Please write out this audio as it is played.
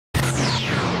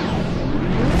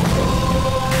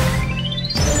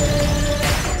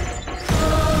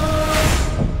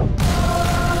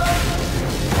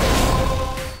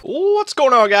What's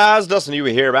going on, guys? Dustin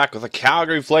Yewy here, back with the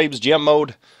Calgary Flames GM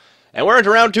mode. And we're into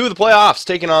round 2 of the playoffs,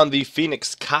 taking on the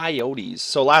Phoenix Coyotes.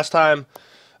 So last time,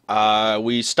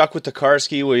 we stuck with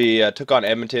Tokarski. We took on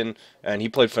Edmonton, and he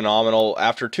played phenomenal.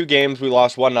 After 2 games, we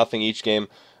lost 1-0 each game.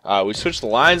 We switched the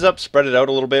lines up, spread it out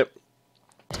a little bit,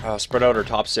 spread out our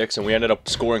top 6, and we ended up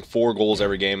scoring 4 goals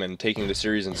every game and taking the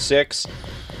series in 6.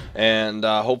 And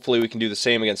hopefully we can do the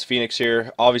same against Phoenix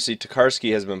here. Obviously,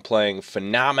 Tokarski has been playing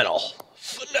phenomenal.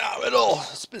 Phenomenal!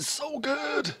 It's been so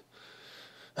good!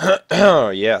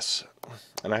 Yes.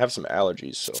 And I have some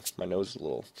allergies, so my nose is a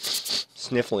little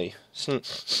sniffly.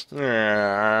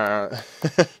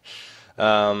 I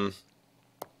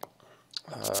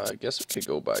guess we could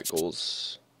go by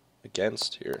goals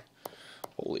against here.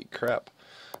 Holy crap.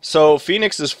 So,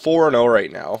 Phoenix is 4-0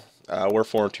 right now. We're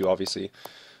 4-2, obviously.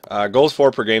 Goals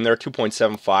for per game, they're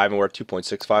 2.75 and we're at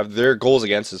 2.65. Their goals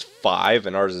against is 5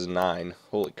 and ours is 9.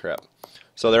 Holy crap.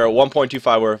 So they're at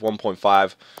 1.25, we're at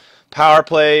 1.5. Power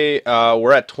play,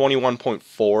 we're at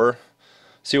 21.4.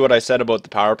 See what I said about the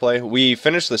power play? We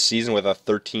finished the season with a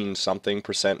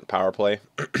 13-something% power play.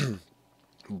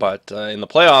 But in the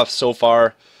playoffs so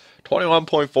far,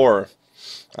 21.4.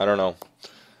 I don't know.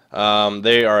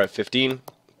 They are at 15.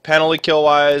 Penalty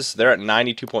kill-wise, they're at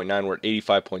 92.9. We're at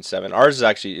 85.7. Ours is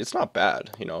actually, it's not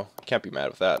bad. You know, can't be mad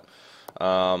with that.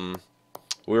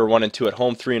 We were 1-2 at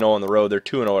home, 3-0 on the road. They're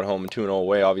 2-0 at home and 2-0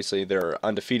 away. Obviously, they're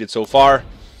undefeated so far.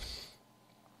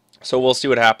 So we'll see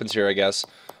what happens here, I guess.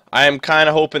 I am kind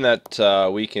of hoping that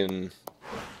we can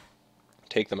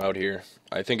take them out here.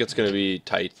 I think it's going to be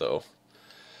tight, though.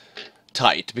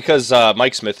 Tight, because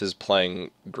Mike Smith is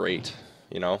playing great.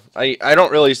 You know, I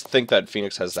don't really think that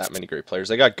Phoenix has that many great players.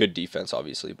 They got good defense,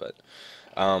 obviously, but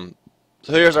so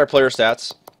here's our player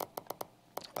stats.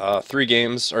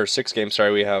 6 games.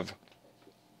 Sorry, we have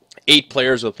 8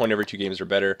 players with a point every 2 games or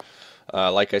better.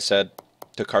 Like I said,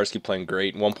 Tokarski playing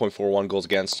great. 1.41 goals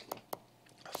against.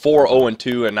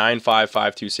 4-0-2, a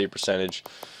 9.552 save percentage.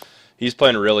 He's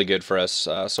playing really good for us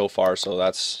so far, so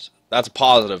that's a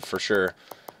positive for sure.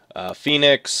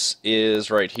 Phoenix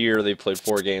is right here. They played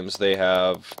 4 games. They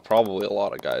have probably a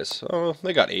lot of guys. Oh,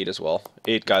 they got 8 as well.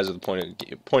 8 guys with a point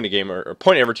a game or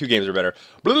point every 2 games or better.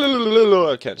 Blah, blah, blah,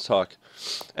 blah, I can't talk.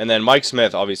 And then Mike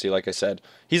Smith, obviously, like I said,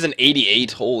 he's an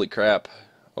 88. Holy crap!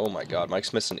 Oh my God, Mike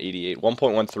Smith's an 88.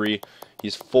 1.13.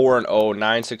 He's 4-0,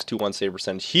 9.621 save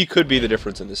percentage. He could be the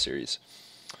difference in this series.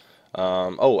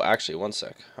 Oh, actually, one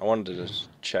sec. I wanted to just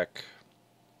check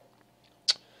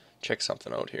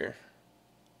something out here.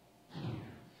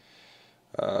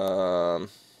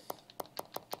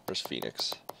 Where's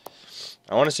Phoenix?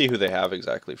 I want to see who they have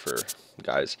exactly for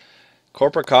guys.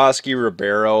 Korpikoski,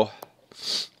 Ribeiro,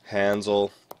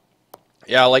 Hansel.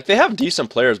 Yeah, like they have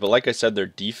decent players, but like I said, their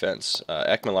defense,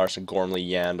 Ekman Larsson, Gormley,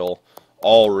 Yandel,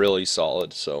 all really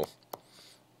solid. So,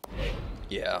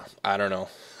 yeah, I don't know.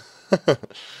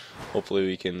 Hopefully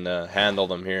we can handle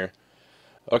them here.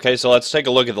 Okay, so let's take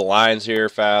a look at the lines here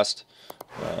fast.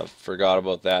 Forgot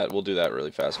about that. We'll do that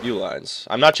really fast. View lines.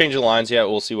 I'm not changing the lines yet.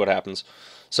 We'll see what happens.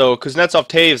 So, Kuznetsov,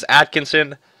 Taves,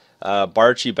 Atkinson,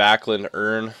 Barchi, Backlund,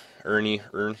 Ernie.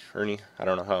 I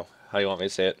don't know how you want me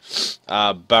to say it.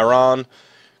 Byron,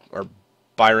 I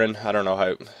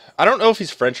don't know if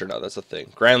he's French or not. That's the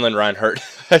thing. Granlund, Reinhardt.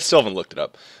 I still haven't looked it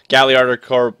up.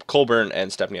 Galliarder, Colburn,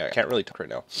 and Stephanie. I can't really talk right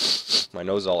now. My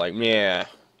nose is all like, meh.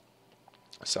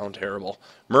 I sound terrible.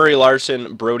 Murray,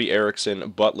 Larson, Brody, Erickson,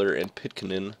 Butler, and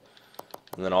Pitkanen.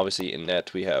 And then obviously in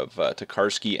net we have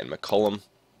Tokarski and McCullum.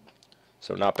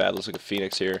 So not bad. Let's look at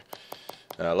Phoenix here.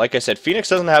 Like I said, Phoenix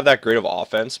doesn't have that great of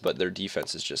offense, but their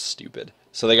defense is just stupid.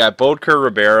 So they got Bodker,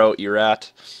 Ribeiro,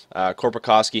 Erat,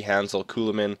 Korpikoski, Hansel,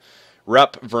 Kuhlman,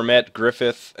 Rupp, Vermette,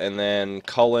 Griffith, and then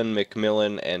Cullen,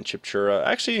 McMillan, and Chipchura.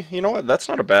 Actually, you know what? That's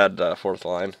not a bad 4th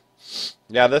line.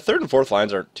 Yeah, the 3rd and 4th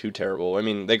lines aren't too terrible. I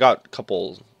mean, they got a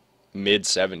couple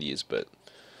mid-70s, but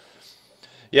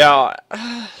yeah,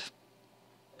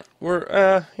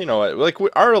 we're you know what? Like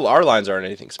our lines aren't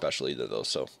anything special either, though.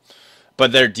 So,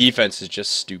 but their defense is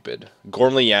just stupid.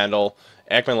 Gormley, Yandel,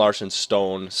 Ekman Larsson,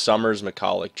 Stone, Summers,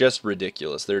 McCulloch, just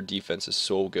ridiculous. Their defense is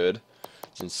so good,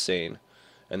 it's insane.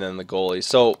 And then the goalie.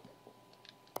 So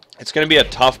it's going to be a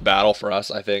tough battle for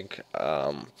us, I think.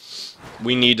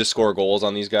 We need to score goals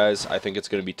on these guys. I think it's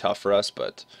going to be tough for us,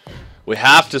 but we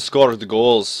have to score the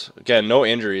goals. Again, no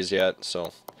injuries yet,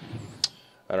 so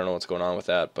I don't know what's going on with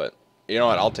that, but you know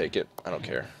what? I'll take it. I don't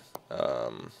care.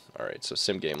 All right, so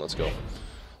sim game. Let's go.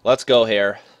 Let's go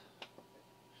here.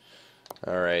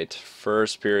 All right,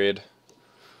 first period.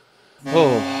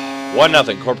 Oh,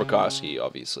 1-0. Korpikoski,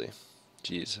 obviously.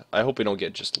 Jeez, I hope we don't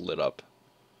get just lit up.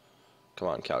 Come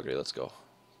on, Calgary, let's go.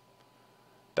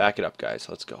 Back it up, guys.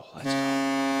 Let's go. Let's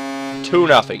go.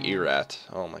 2-0 Erat.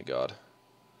 Oh my god.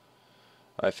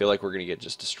 I feel like we're gonna get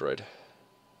just destroyed.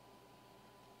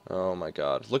 Oh my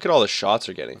god. Look at all the shots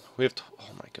we're getting. We have oh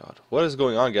my god. What is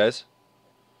going on, guys?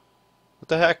 What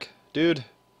the heck? Dude.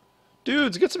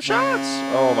 Dudes, get some shots!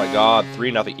 Oh my god.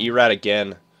 3-0 Erat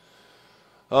again.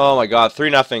 Oh my god.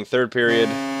 3-0 third period.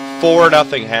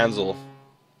 4-0 Hansel.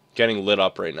 Getting lit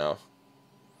up right now.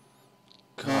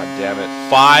 God damn it.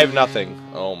 5-0.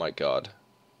 Oh my god.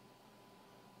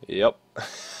 Yep.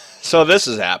 So this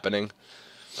is happening.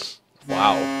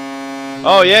 Wow.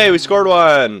 Oh, yay, we scored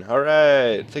one. All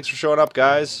right. Thanks for showing up,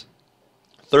 guys.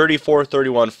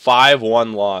 34-31,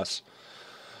 5-1 loss.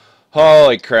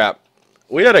 Holy crap.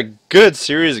 We had a good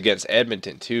series against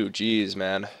Edmonton, too. Jeez,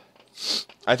 man.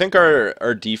 I think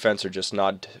our defense are just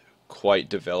not quite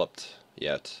developed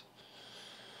yet.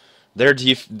 Their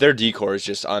decor is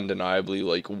just undeniably,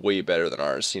 like, way better than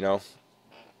ours, you know?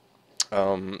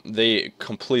 They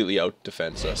completely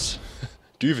out-defense us.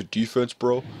 Do you have a defense,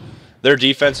 bro? Their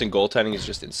defense and goaltending is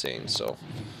just insane, so.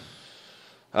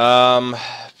 I'll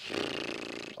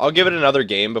give it another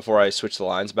game before I switch the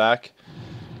lines back,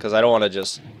 because I don't want to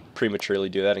just prematurely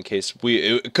do that in case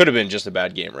it could have been just a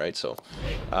bad game, right? So,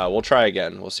 we'll try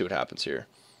again. We'll see what happens here.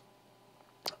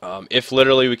 If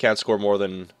literally we can't score more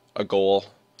than a goal,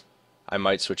 I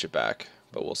might switch it back,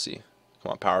 but we'll see.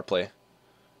 Come on, power play.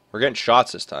 We're getting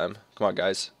shots this time. Come on,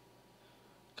 guys.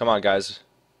 Come on, guys.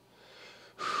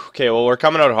 Okay, well, we're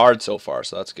coming out hard so far,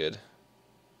 so that's good.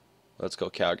 Let's go,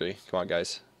 Calgary. Come on,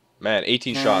 guys. Man,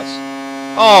 18 shots.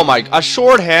 Oh, my... A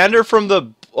short-hander from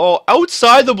the... Oh,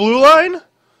 outside the blue line?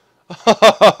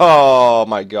 Oh,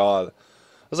 my God. It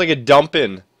was like a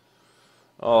dump-in.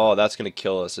 Oh, that's going to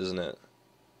kill us, isn't it?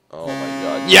 Oh, my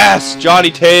God. Yes!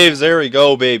 Johnny Taves. There we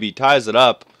go, baby. Ties it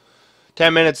up.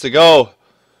 10 minutes to go.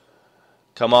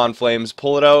 Come on, Flames.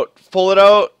 Pull it out. Pull it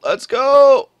out. Let's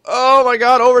go. Oh, my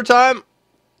God. Overtime.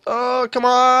 Oh, come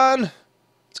on.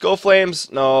 Let's go, Flames.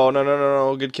 No, no, no, no,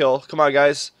 no. Good kill. Come on,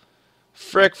 guys.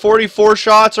 Frick, 44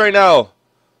 shots right now.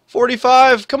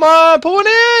 45. Come on, pull it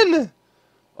in.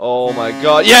 Oh, my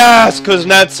God. Yes,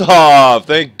 Kuznetsov.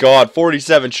 Thank God.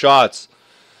 47 shots.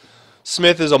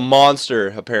 Smith is a monster,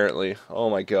 apparently.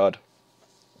 Oh, my God.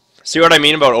 See what I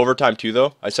mean about overtime, too,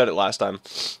 though? I said it last time.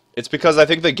 It's because I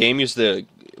think the game used to,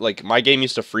 like, my game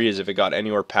used to freeze if it got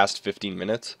anywhere past 15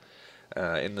 minutes.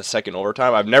 In the second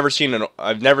overtime, I've never seen a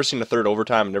third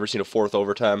overtime. I've never seen a fourth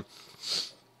overtime.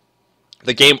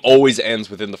 The game always ends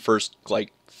within the first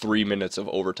like 3 minutes of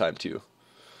overtime too.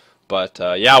 But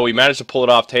yeah, we managed to pull it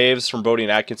off. Taves from Bodie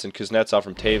and Atkinson, Kuznetsov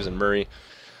from Taves and Murray.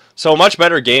 So a much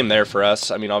better game there for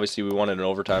us. I mean, obviously we won it in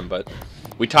overtime, but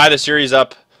we tie the series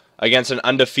up against an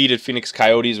undefeated Phoenix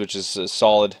Coyotes, which is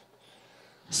solid.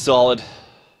 Solid.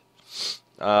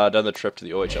 Done the trip to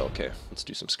the OHL. Okay, let's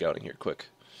do some scouting here, quick.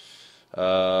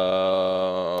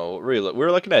 We're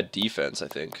looking at defense, I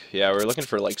think. Yeah, we're looking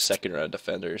for like second round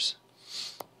defenders.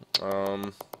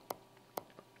 You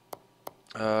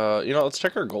know, let's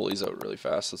check our goalies out really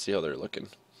fast. Let's see how they're looking.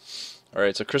 All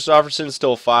right, so Christopherson's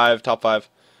still top 5.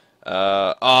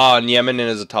 And Yemen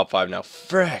is a top 5 now.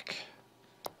 Frick!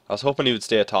 I was hoping he would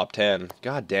stay a top 10.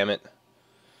 God damn it.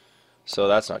 So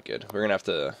that's not good. We're gonna have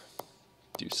to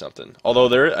do something.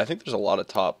 Although I think there's a lot of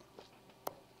top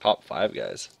 5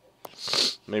 guys.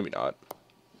 Maybe not.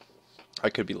 I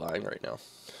could be lying right now.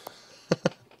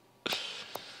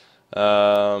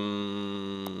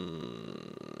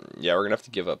 Yeah, we're gonna have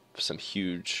to give up some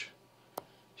huge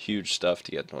stuff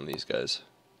to get one of these guys.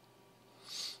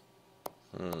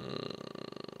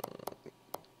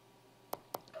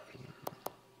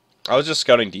 I was just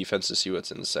scouting defense to see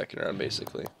what's in the second round,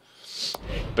 basically.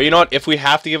 But you know what? If we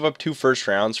have to give up 2 first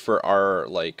rounds for our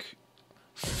like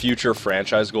future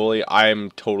franchise goalie,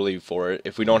 I'm totally for it.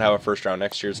 If we don't have a first round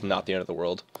next year, it's not the end of the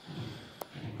world.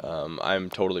 I'm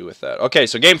totally with that. Okay,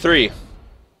 so game 3.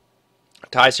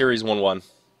 Tie series 1-1.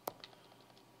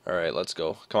 Alright, let's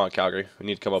go. Come on, Calgary. We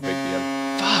need to come up big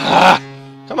again. Fuck!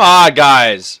 Come on,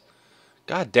 guys!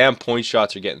 Goddamn point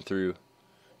shots are getting through.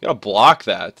 You gotta block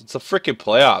that. It's the frickin'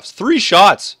 playoffs. 3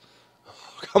 shots!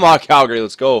 Come on, Calgary,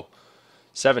 let's go.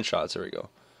 7 shots, there we go.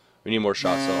 We need more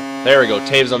shots, though. There we go.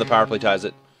 Taves on the power play ties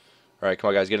it. Alright, come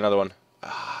on, guys. Get another one.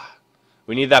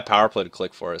 We need that power play to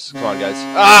click for us. Come on, guys.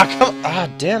 Come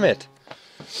on. Damn it.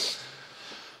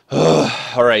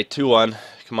 Alright, 2-1.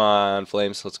 Come on,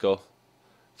 Flames. Let's go.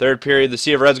 Third period. The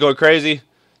Sea of Red's going crazy.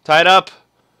 Tie it up.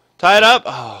 Tie it up.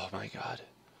 Oh, my God.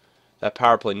 That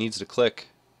power play needs to click.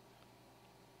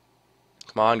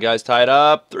 Come on, guys. Tie it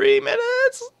up. 3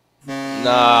 minutes.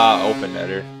 Nah, open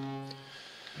netter.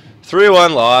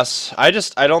 3-1 loss. I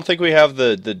don't think we have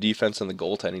the defense and the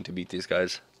goaltending to beat these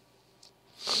guys.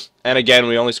 And again,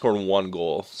 we only scored 1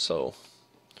 goal, so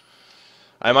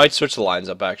I might switch the lines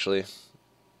up actually.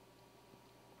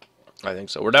 I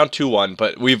think so. We're down 2-1,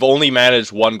 but we've only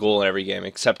managed 1 goal in every game,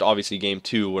 except obviously game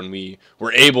 2 when we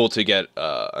were able to get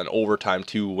an overtime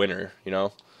 2 winner, you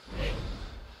know?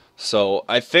 So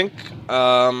I think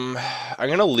I'm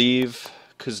going to leave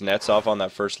Kuznetsov on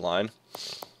that first line.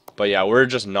 But yeah, we're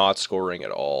just not scoring at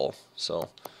all. So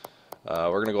we're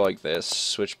going to go like this,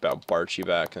 switch Barchi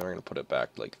back, and we're going to put it back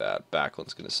like that.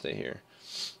 Backlund's going to stay here.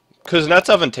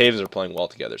 Kuznetsov and Taves are playing well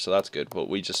together, so that's good. But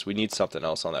we need something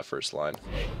else on that first line,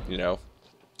 you know.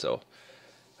 So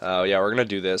yeah, we're gonna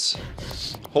do this.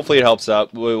 Hopefully it helps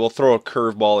out. We'll throw a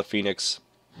curveball at Phoenix,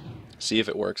 see if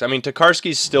it works. I mean,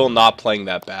 Tokarski's still not playing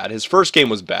that bad. His first game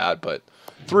was bad, but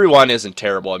 3-1 isn't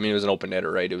terrible. I mean, it was an open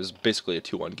netter, right? It was basically a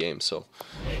 2-1 game, so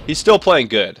he's still playing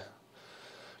good.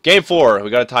 Game 4,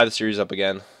 we got to tie the series up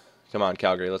again. Come on,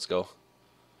 Calgary, let's go.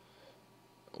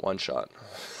 1 shot.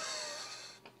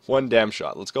 1 damn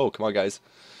shot. Let's go. Come on, guys.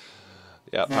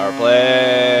 Yeah, power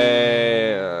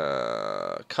play.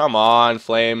 Come on,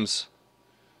 Flames.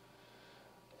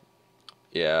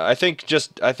 Yeah, I think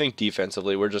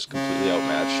defensively we're just completely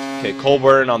outmatched. Okay,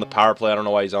 Colburn on the power play. I don't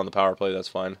know why he's on the power play. That's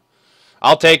fine.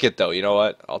 I'll take it, though. You know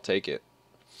what? I'll take it.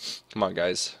 Come on,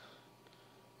 guys.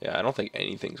 Yeah, I don't think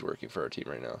anything's working for our team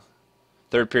right now.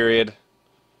 3rd period.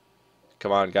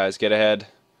 Come on, guys. Get ahead.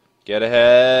 Get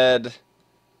ahead.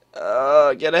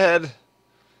 Get ahead.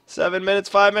 7 minutes,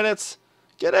 5 minutes.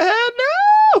 Get ahead,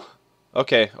 no!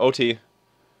 Okay, OT.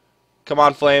 Come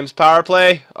on, Flames. Power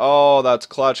play. Oh, that's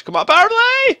clutch. Come on, power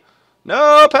play!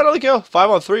 No, penalty kill.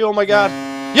 5-on-3, oh my god.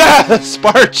 Yes,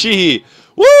 Barchi!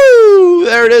 Woo!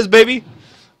 There it is, baby.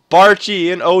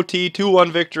 Barchi in OT,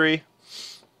 2-1 victory.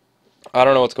 I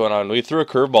don't know what's going on. We threw a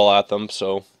curveball at them,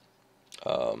 so...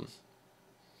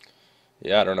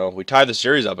 yeah, I don't know. We tied the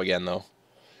series up again, though.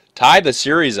 Tied the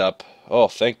series up. Oh,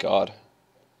 thank God.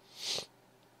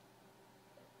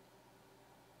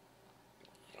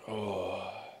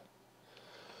 Oh.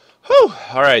 Whew.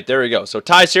 All right, there we go. So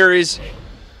tie series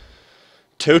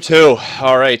 2-2.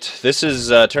 All right, this is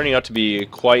turning out to be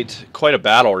quite a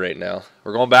battle right now.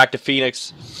 We're going back to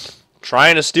Phoenix,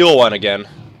 trying to steal one again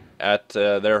at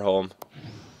their home.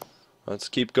 Let's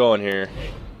keep going here.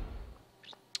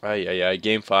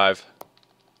 Game 5.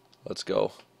 Let's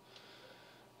go.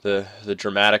 The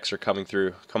dramatics are coming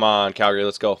through. Come on, Calgary,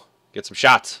 let's go. Get some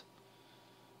shots.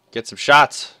 Get some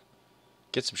shots.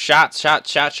 Get some shots.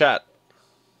 Shot.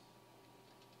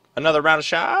 Another round of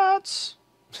shots.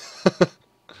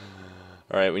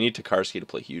 All right, we need Tokarski to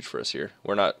play huge for us here.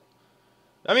 We're not...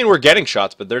 I mean, we're getting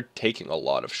shots, but they're taking a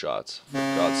lot of shots. For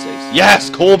God's sakes.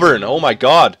 Yes, Colburn. Oh, my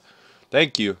God.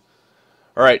 Thank you.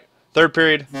 All right, 3rd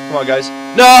period. Come on, guys.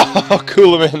 No!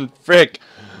 Kuhlman. Frick.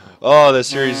 Oh, this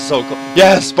series is so cool.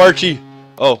 Yes, Barchi.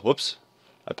 Oh, whoops.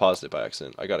 I paused it by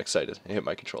accident. I got excited. I hit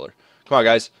my controller. Come on,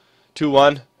 guys.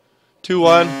 2-1.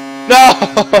 2-1.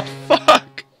 No!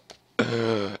 Fuck!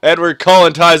 Edward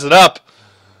Cullen ties it up.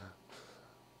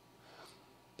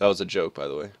 That was a joke, by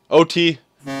the way. OT.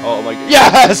 Oh, my God.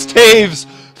 Yes! Taves!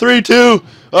 3-2.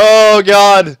 Oh,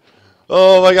 God.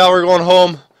 Oh, my God. We're going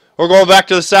home. We're going back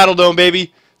to the Saddle Dome,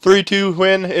 baby. 3-2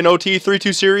 win in OT.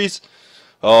 3-2 series.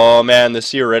 Oh, man. The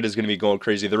Sea of Red is going to be going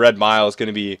crazy. The Red Mile is going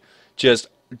to be just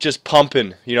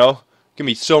pumping, you know? Going to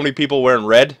be so many people wearing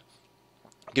red.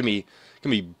 Going to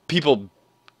be people...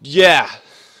 Yeah.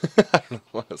 I don't know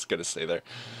what I was going to say there.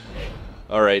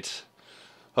 All right.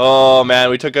 Oh,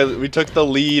 man. We took the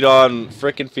lead on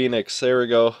frickin' Phoenix. There we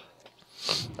go.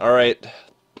 All right.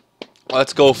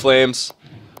 Let's go, Flames.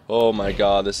 Oh, my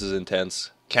God. This is intense.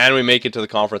 Can we make it to the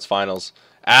conference finals?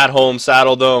 At home,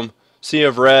 Saddle Dome. Sea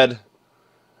of Red.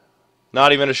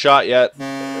 Not even a shot yet.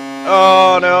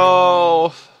 Oh,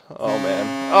 no. Oh,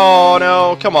 man. Oh,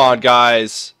 no. Come on,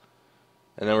 guys.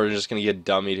 And then we're just going to get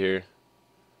dummied here.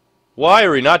 Why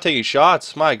are we not taking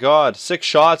shots? My God. 6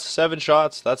 shots, 7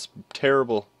 shots. That's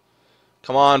terrible.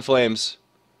 Come on, Flames.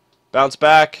 Bounce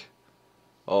back.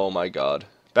 Oh, my God.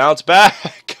 Bounce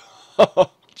back.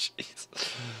 Oh, jeez.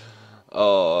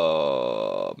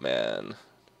 Oh, man.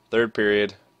 3rd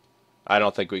period. I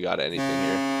don't think we got anything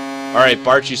here. All right,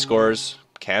 Barchi scores.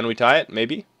 Can we tie it?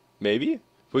 Maybe. Maybe.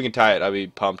 If we can tie it, I'll be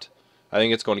pumped. I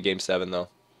think it's going to Game 7, though.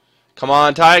 Come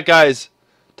on, tie it, guys.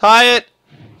 Tie it.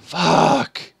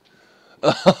 Fuck.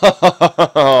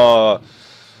 Oh,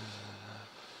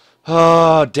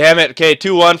 damn it. Okay,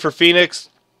 2-1 for Phoenix.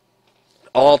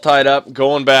 All tied up.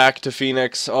 Going back to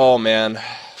Phoenix. Oh, man.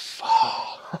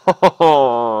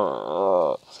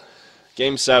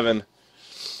 Game 7.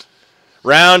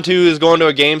 Round 2 is going to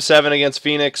a Game 7 against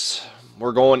Phoenix.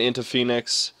 We're going into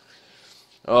Phoenix.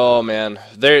 Oh man,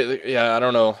 yeah, I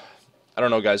don't know,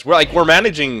 guys. We're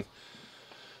managing,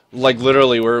 like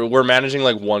literally, we're managing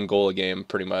like 1 goal a game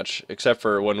pretty much, except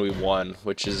for when we won,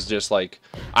 which is just like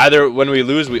either when we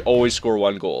lose, we always score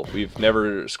 1 goal. We've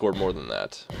never scored more than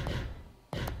that.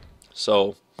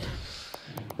 So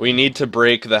we need to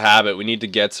break the habit. We need to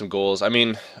get some goals. I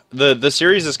mean, the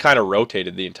series is kind of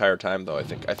rotated the entire time though. I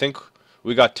think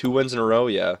we got 2 wins in a row.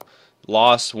 Yeah,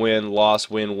 loss, win,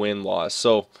 win, loss.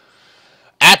 So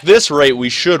at this rate, we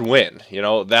should win. You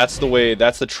know, that's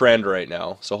the trend right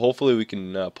now. So hopefully we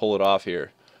can pull it off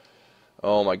here.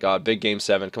 Oh my God, big Game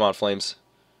 7. Come on, Flames.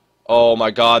 Oh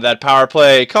my God, that power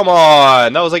play. Come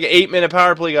on. That was like an 8-minute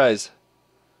power play, guys.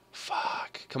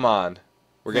 Fuck. Come on.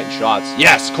 We're getting shots.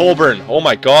 Yes, Colburn. Oh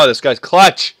my God, this guy's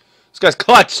clutch. This guy's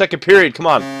clutch. Second period. Come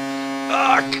on.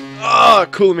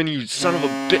 Kuhlman, you son of a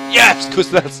bitch. Yes,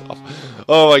 Kuznetsov.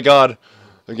 Oh my God.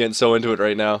 I'm getting so into it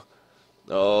right now.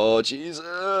 Oh,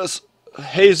 Jesus.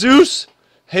 Jesus.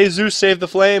 Jesus, save the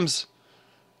Flames.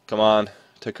 Come on,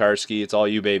 Tokarski. It's all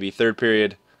you, baby. Third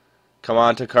period. Come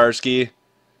on, Tokarski.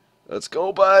 Let's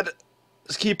go, bud.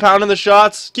 Just keep pounding the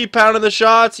shots. Keep pounding the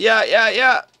shots. Yeah.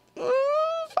 5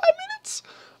 minutes.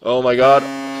 Oh, my God.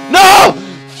 No!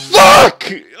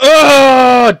 Fuck!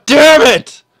 Oh, damn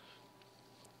it!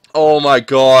 Oh, my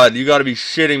God. You got to be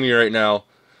shitting me right now.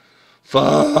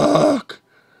 Fuck.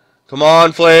 Come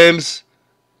on, Flames.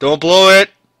 Don't blow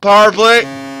it. Power play.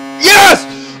 Yes!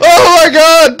 Oh my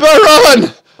God,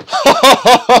 Byron!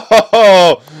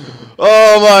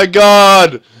 Oh my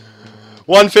God.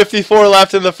 1:54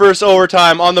 left in the first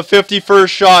overtime. On the 51st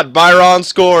shot, Byron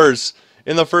scores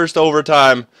in the first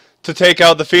overtime to take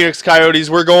out the Phoenix Coyotes.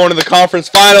 We're going to the conference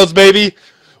finals, baby.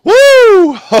 Woo!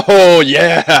 Oh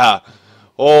yeah.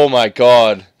 Oh my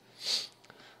God.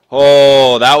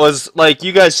 Oh, that was, like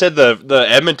you guys said, the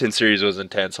Edmonton series was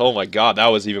intense. Oh my God, that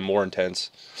was even more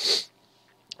intense.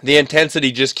 The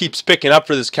intensity just keeps picking up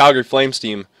for this Calgary Flames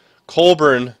team.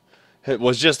 Colburn had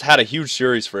a huge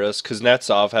series for us.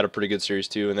 Kuznetsov had a pretty good series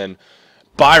too, and then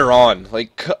Byron,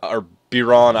 or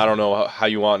Byron, I don't know how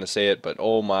you want to say it, but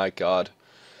oh my God.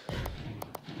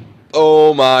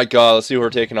 Oh my God, let's see who we're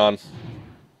taking on.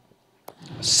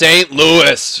 St.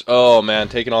 Louis. Oh man,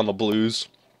 taking on the Blues.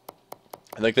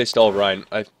 I think they still have Ryan.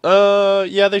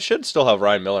 Yeah, they should still have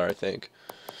Ryan Miller, I think.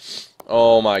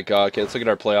 Oh my God. Okay, let's look at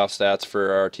our playoff stats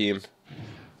for our team.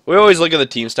 We always look at the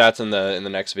team stats in the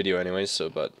next video anyways, so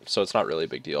it's not really a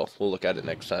big deal. We'll look at it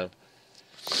next time.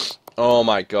 Oh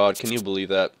my God, can you believe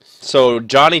that? So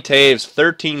Johnny Taves,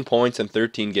 13 points in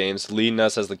 13 games, leading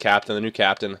us as the captain, the new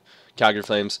captain, Calgary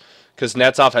Flames.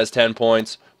 Kuznetsov has 10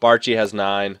 points, Barchi has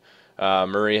 9,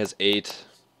 Murray has 8.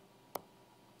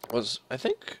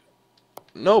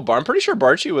 No, I'm pretty sure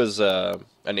Barchi was an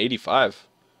 85.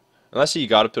 Unless he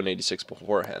got up to an 86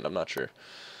 beforehand, I'm not sure.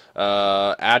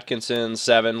 Atkinson,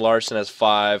 7. Larson has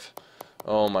 5.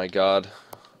 Oh, my God.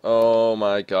 Oh,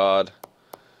 my God.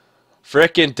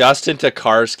 Frickin' Dustin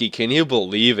Tokarski. Can you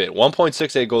believe it?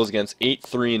 1.68 goals against,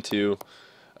 8-3-2.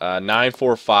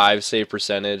 9.45 save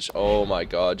percentage. Oh, my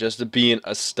God. Just being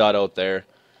a stud out there.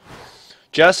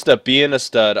 Just being a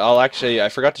stud. I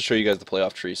forgot to show you guys the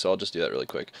playoff tree, so I'll just do that really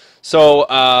quick. So,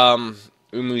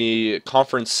 in the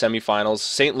conference semifinals,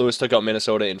 St. Louis took out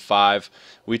Minnesota in 5.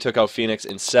 We took out Phoenix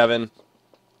in 7.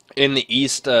 In the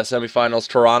East semifinals,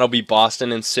 Toronto beat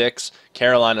Boston in 6.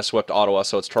 Carolina swept Ottawa,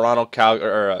 so it's Toronto,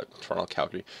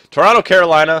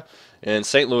 Carolina, and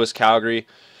St. Louis, Calgary.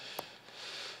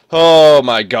 Oh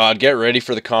my God, get ready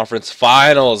for the conference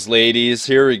finals, ladies.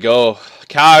 Here we go.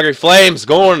 Calgary Flames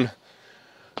going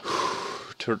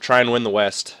to try and win the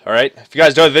West. All right. If you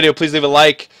guys enjoyed the video, please leave a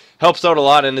like. Helps out a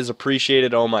lot and is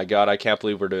appreciated. Oh my God, I can't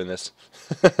believe we're doing this.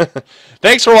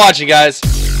 Thanks for watching, guys.